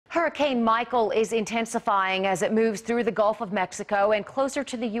Hurricane Michael is intensifying as it moves through the Gulf of Mexico and closer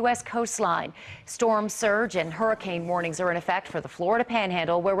to the U.S. coastline. Storm surge and hurricane warnings are in effect for the Florida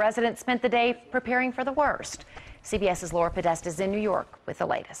Panhandle, where residents spent the day preparing for the worst. CBS's Laura Podesta is in New York with the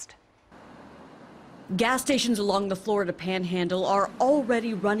latest. Gas stations along the Florida Panhandle are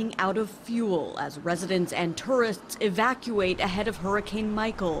already running out of fuel as residents and tourists evacuate ahead of Hurricane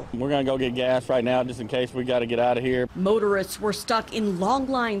Michael. We're going to go get gas right now just in case we got to get out of here. Motorists were stuck in long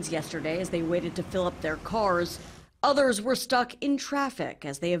lines yesterday as they waited to fill up their cars. Others were stuck in traffic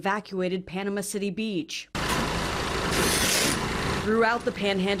as they evacuated Panama City Beach. Throughout the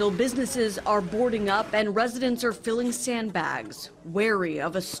Panhandle, businesses are boarding up and residents are filling sandbags, wary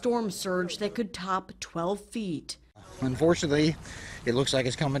of a storm surge that could top 12 feet. Unfortunately, it looks like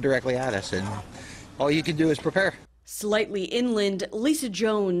it's coming directly at us, and all you can do is prepare. Slightly inland, Lisa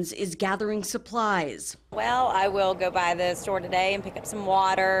Jones is gathering supplies. Well, I will go by the store today and pick up some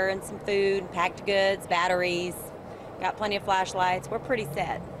water and some food, packed goods, batteries. Got plenty of flashlights. We're pretty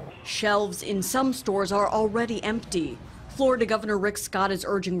set. Shelves in some stores are already empty. Florida Governor Rick Scott is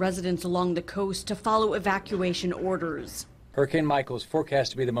urging residents along the coast to follow evacuation orders. Hurricane Michael is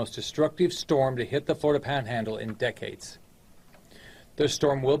forecast to be the most destructive storm to hit the Florida Panhandle in decades. The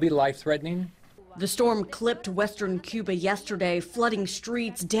storm will be life-threatening. The storm clipped western Cuba yesterday, flooding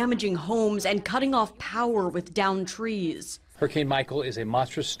streets, damaging homes, and cutting off power with downed trees. Hurricane Michael is a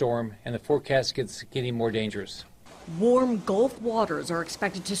monstrous storm, and the forecast gets getting more dangerous. Warm Gulf waters are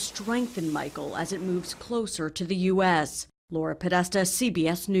expected to strengthen Michael as it moves closer to the U.S. Laura Podesta,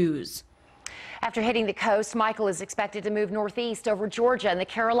 CBS News. After hitting the coast, Michael is expected to move northeast over Georgia and the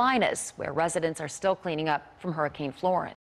Carolinas, where residents are still cleaning up from Hurricane Florence.